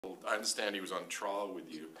I understand he was on trial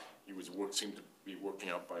with you. He seemed to be working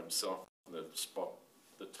out by himself in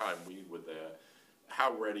the time we were there.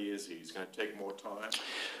 How ready is he? He's going to take more time?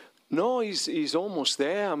 No, he's almost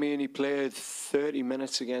there. I mean, he played 30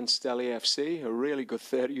 minutes against LAFC, a really good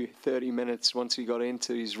 30 minutes once he got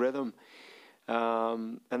into his rhythm.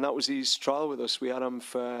 And that was his trial with us. We had him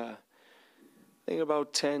for, I think,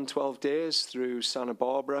 about 10, 12 days through Santa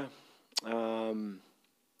Barbara.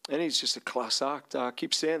 And he's just a class act. I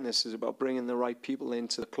keep saying this is about bringing the right people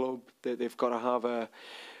into the club. They've got to have a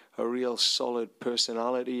real solid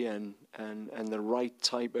personality and the right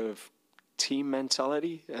type of team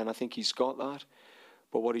mentality, and I think he's got that.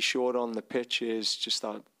 But what he showed on the pitch is just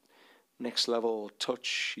that next level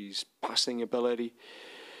touch, his passing ability.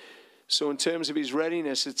 So in terms of his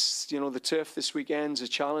readiness, it's, the turf this weekend's a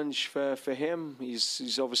challenge for him.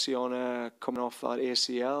 He's obviously coming off that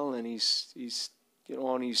ACL, and he's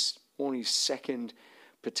on his only second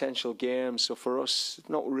potential game. So for us, it's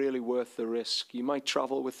not really worth the risk. He might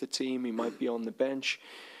travel with the team, he might be on the bench,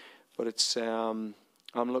 but it's I'm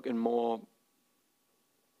looking more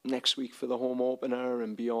next week for the home opener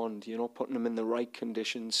and beyond, putting him in the right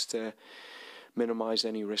conditions to minimise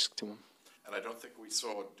any risk to him. And I don't think we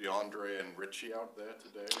saw DeAndre and Richie out there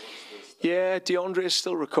today. Yeah, DeAndre is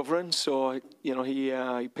still recovering. So,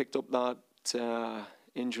 he picked up that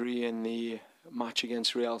injury in the match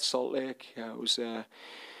against Real Salt Lake. It was a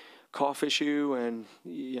calf issue, and,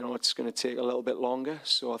 it's going to take a little bit longer.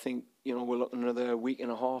 So I think, we're looking another week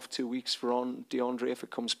and a half, 2 weeks for DeAndre if it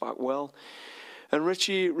comes back well. And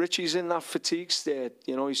Richie's in that fatigue state.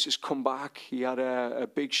 He's just come back. He had a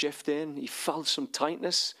big shift in. He felt some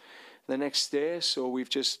tightness the next day. So we've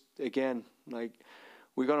just, again,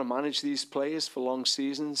 we got to manage these players for long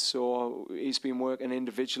seasons. So he's been working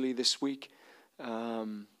individually this week.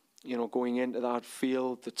 Going into that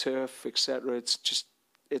field, the turf, etc.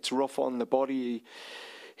 It's rough on the body.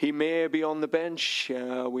 He may be on the bench.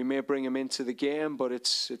 We may bring him into the game, but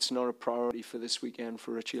it's not a priority for this weekend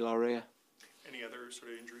for Richie Larrea. Any other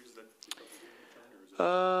sort of injuries that you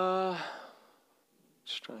got?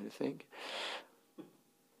 Just trying to think.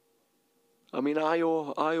 I mean,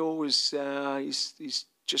 Io was he's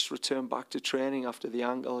just returned back to training after the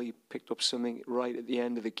ankle. He picked up something right at the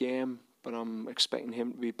end of the game, but I'm expecting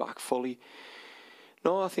him to be back fully.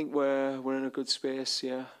 No, I think we're in a good space.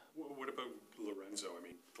 Yeah. What about Lorenzo? I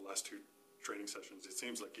mean, the last 2 training sessions, it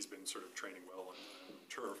seems like he's been sort of training well on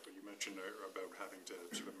turf, but you mentioned about having to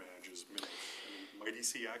sort of manage his minutes. I mean, might he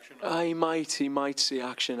see action? He might see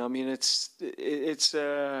action. I mean, it's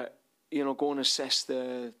go and assess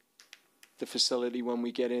the facility when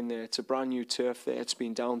we get in there. It's a brand new turf there. It's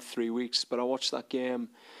been down 3 weeks, but I watched that game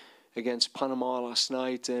against Panama last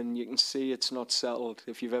night, and you can see it's not settled.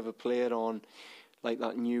 If you've ever played on like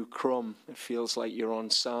that new crumb, it feels like you're on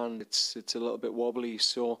sand. It's a little bit wobbly.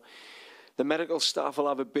 So the medical staff will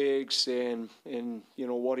have a big say in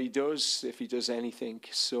what he does, if he does anything.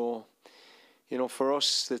 So for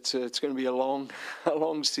us, it's going to be a long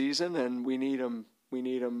season, and we need him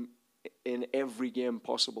in every game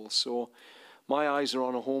possible. So my eyes are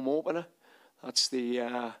on a home opener. That's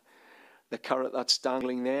the carrot that's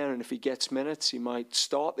dangling there, and if he gets minutes, he might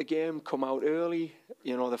start the game, come out early.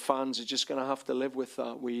 The fans are just going to have to live with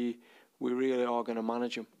that. We really are going to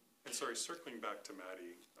manage him. And sorry, circling back to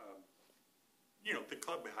Matty, the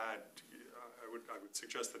club had, I would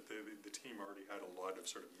suggest that the team already had a lot of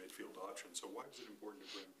sort of midfield options. So why was it important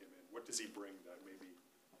to bring him in? What does he bring that maybe?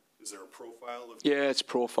 Is there a profile of? Yeah, it's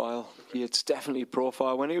profile. Okay. Yeah, it's definitely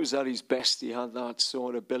profile. When he was at his best, he had that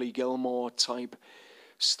sort of Billy Gilmore type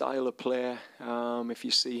style of player. If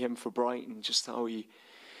you see him for Brighton, just how he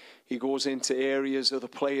goes into areas other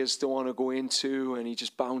players don't want to go into, and he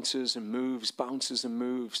just bounces and moves.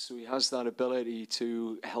 So he has that ability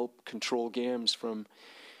to help control games from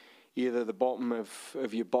either the bottom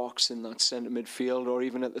of your box in that centre midfield, or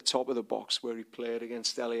even at the top of the box where he played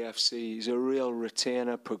against LAFC. He's a real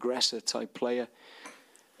retainer, progressor type player.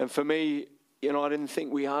 And for me, I didn't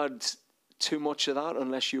think we had too much of that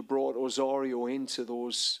unless you brought Osorio into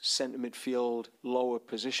those centre midfield lower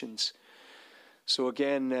positions. So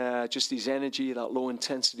again, just his energy, that low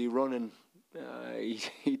intensity running,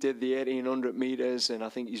 he did the 1800 metres, and I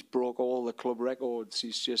think he's broke all the club records.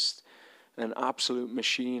 He's just an absolute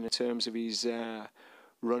machine in terms of his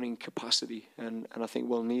running capacity, and I think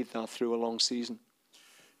we'll need that through a long season.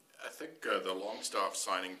 I think the Longstaff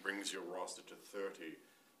signing brings your roster to 30.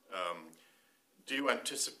 Do you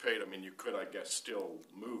anticipate, I mean, you could, I guess, still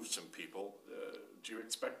move some people. Do you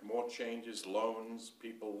expect more changes, loans,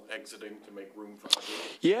 people exiting to make room for others?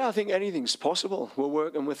 Yeah, I think anything's possible. We're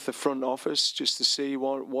working with the front office just to see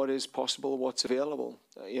what is possible, what's available.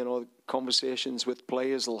 Conversations with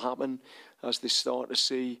players will happen as they start to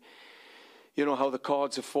see, how the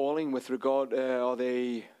cards are falling with regard to are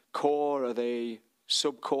they core, are they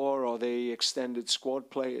sub-core, are they extended squad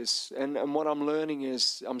players? And what I'm learning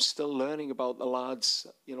is I'm still learning about the lads.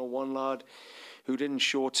 One lad who didn't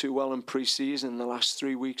show too well in pre-season the last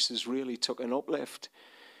 3 weeks has really took an uplift.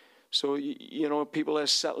 So, people are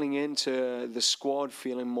settling into the squad,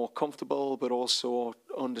 feeling more comfortable, but also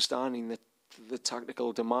understanding the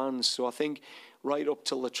tactical demands. So I think right up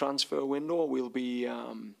till the transfer window, we'll be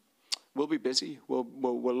busy.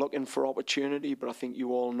 We're looking for opportunity, but I think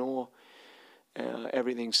you all know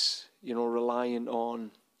everything's, reliant on,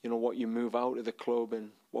 what you move out of the club and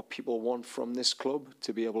what people want from this club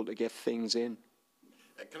to be able to get things in.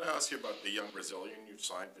 And can I ask you about the young Brazilian you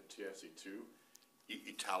signed for TFC2,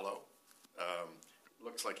 Italo?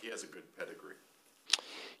 Looks like he has a good pedigree.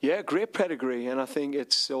 Yeah, great pedigree, and I think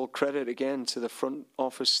it's all credit again to the front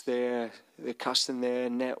office there. They're casting their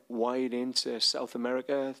net wide into South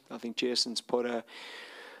America. I think Jason's put a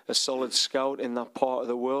solid scout in that part of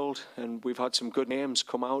the world, and we've had some good names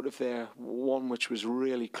come out of there, one which was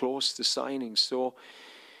really close to signing. So,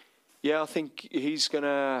 yeah, I think he's going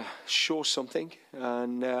to show something,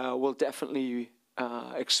 and we'll definitely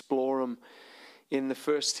explore him in the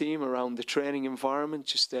first team around the training environment,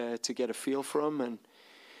 just to get a feel for him. And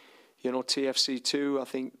TFC2, I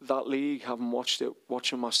think that league, having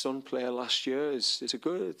watching my son play last year, it's a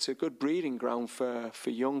good breeding ground for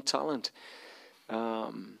young talent.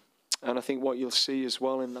 And I think what you'll see as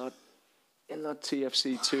well in that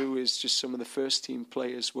TFC2 is just some of the first team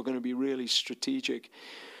players. We're going to be really strategic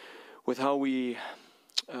with how we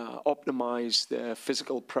optimize the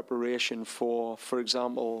physical preparation for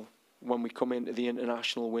example, when we come into the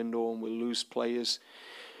international window and we'll lose players.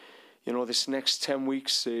 This next 10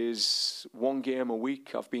 weeks is one game a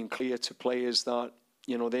week. I've been clear to players that,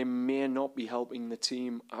 they may not be helping the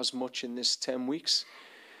team as much in this 10 weeks.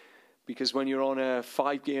 Because when you're on a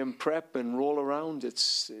 5-game prep and roll around,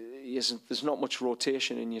 there's not much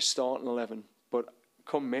rotation in your starting 11. But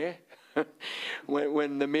come May,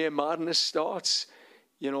 when the May madness starts,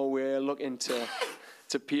 we're looking to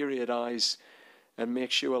periodise and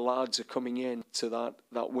make sure lads are coming in to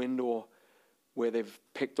that window where they've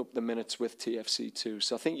picked up the minutes with TFC2.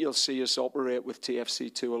 So I think you'll see us operate with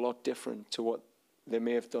TFC2 a lot different to what they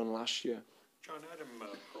may have done last year. John, Adam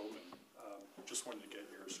Perlman, just wanted to get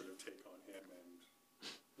your sort of take on him,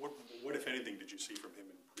 and what if anything, did you see from him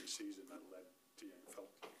in pre-season that led to you felt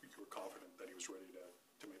you were confident that he was ready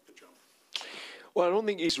to make the jump? Well, I don't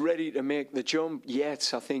think he's ready to make the jump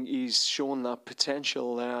yet. I think he's shown that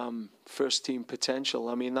potential, first-team potential.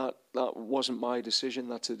 I mean, that wasn't my decision.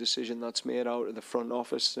 That's a decision that's made out of the front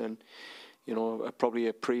office and, probably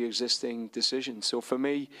a pre-existing decision. So for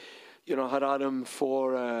me, I had Adam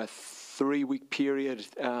for a 3-week period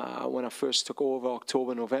when I first took over,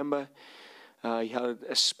 October, November. He had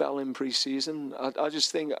a spell in pre-season. I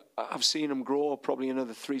just think I've seen him grow probably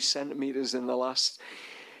another 3 centimetres in the last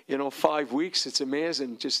 5 weeks. It's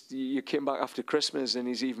amazing. Just you came back after Christmas and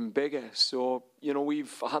he's even bigger. So,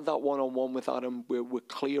 we've had that one-on-one with Adam. We're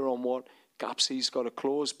clear on what gaps he's got to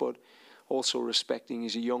close, but also respecting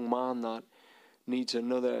he's a young man that needs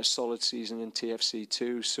another solid season in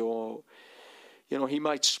TFC2. So, he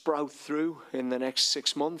might sprout through in the next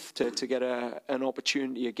 6 months to get an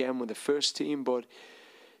opportunity again with the first team. But,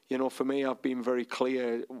 for me, I've been very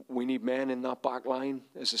clear. We need men in that back line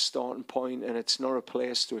as a starting point, and it's not a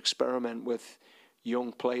place to experiment with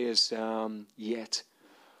young players yet.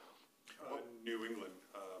 New England,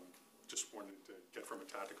 just wanted to get from a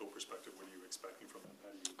tactical perspective, what are you expecting from them? How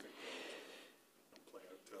do you think they'll play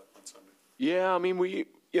out on Sunday? Yeah, I mean,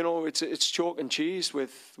 it's chalk and cheese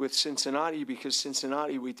with Cincinnati, because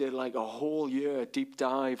Cincinnati, we did like a whole year deep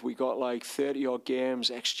dive. We got like 30-odd games,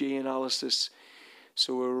 XG analysis.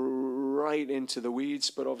 So we're right into the weeds,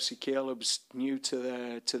 but obviously Caleb's new to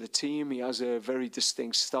the team. He has a very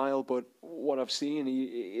distinct style, but what I've seen, he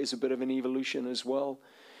is a bit of an evolution as well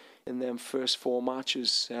in them first 4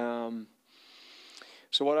 matches.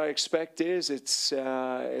 So what I expect is it's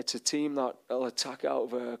a team that will attack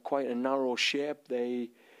out of quite a narrow shape. They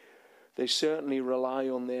certainly rely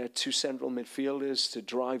on their 2 central midfielders to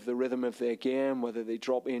drive the rhythm of their game, whether they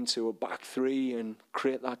drop into a back 3 and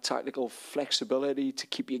create that tactical flexibility to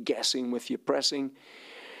keep you guessing with your pressing.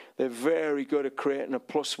 They're very good at creating a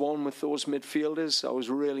 +1 with those midfielders. I was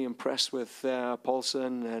really impressed with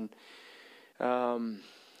Paulson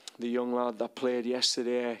the young lad that played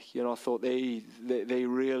yesterday, you know, I thought they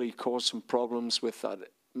really caused some problems with that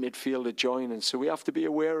midfielder joining. So we have to be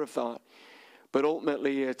aware of that. But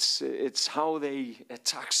ultimately, it's how they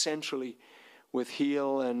attack centrally with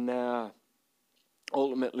Heel and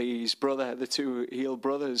ultimately his brother, the two Heel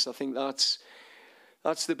brothers. I think that's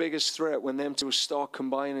the biggest threat. When them two start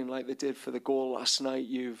combining like they did for the goal last night,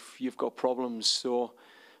 you've got problems. So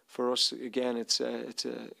for us, again, it's a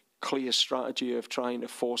clear strategy of trying to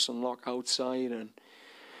force and lock outside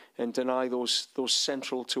and deny those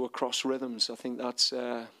central to across rhythms. I think that's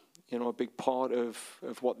you know, a big part of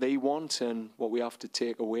what they want and what we have to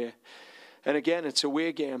take away. And again, it's a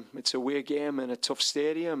away game. It's a away game in a tough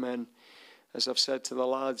stadium. And as I've said to the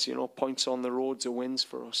lads, you know, points on the roads are wins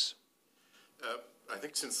for us. I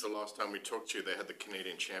think since the last time we talked to you, they had the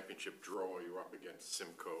Canadian Championship draw. You were up against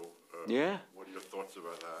Simcoe. Yeah. What are your thoughts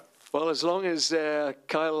about that? Well, as long as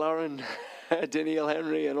Kyle Larin, Daniel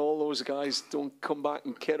Henry and all those guys don't come back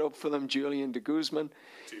and kit up for them, Julian de Guzman.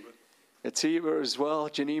 Atiba as well,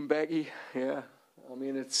 Janine Becky. Yeah. I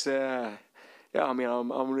mean, it's... yeah, I mean,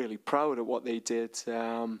 I'm really proud of what they did. You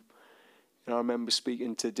know, I remember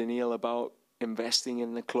speaking to Daniil about investing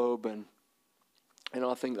in the club, and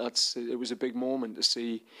I think it was a big moment to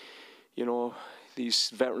see, you know,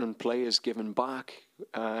 these veteran players giving back.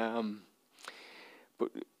 But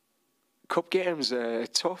cup games are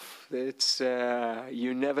tough. It's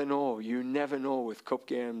you never know with cup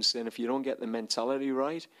games, and if you don't get the mentality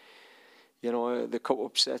right, you know, the cup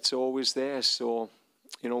upset's always there. So,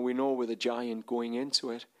 you know, we know we're the giant going into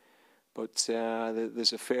it, but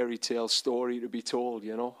there's a fairy tale story to be told,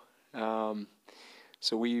 you know.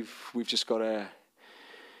 So we've just got to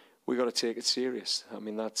take it serious. I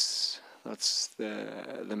mean, that's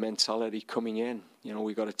the mentality coming in. You know,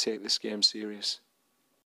 we got to take this game serious.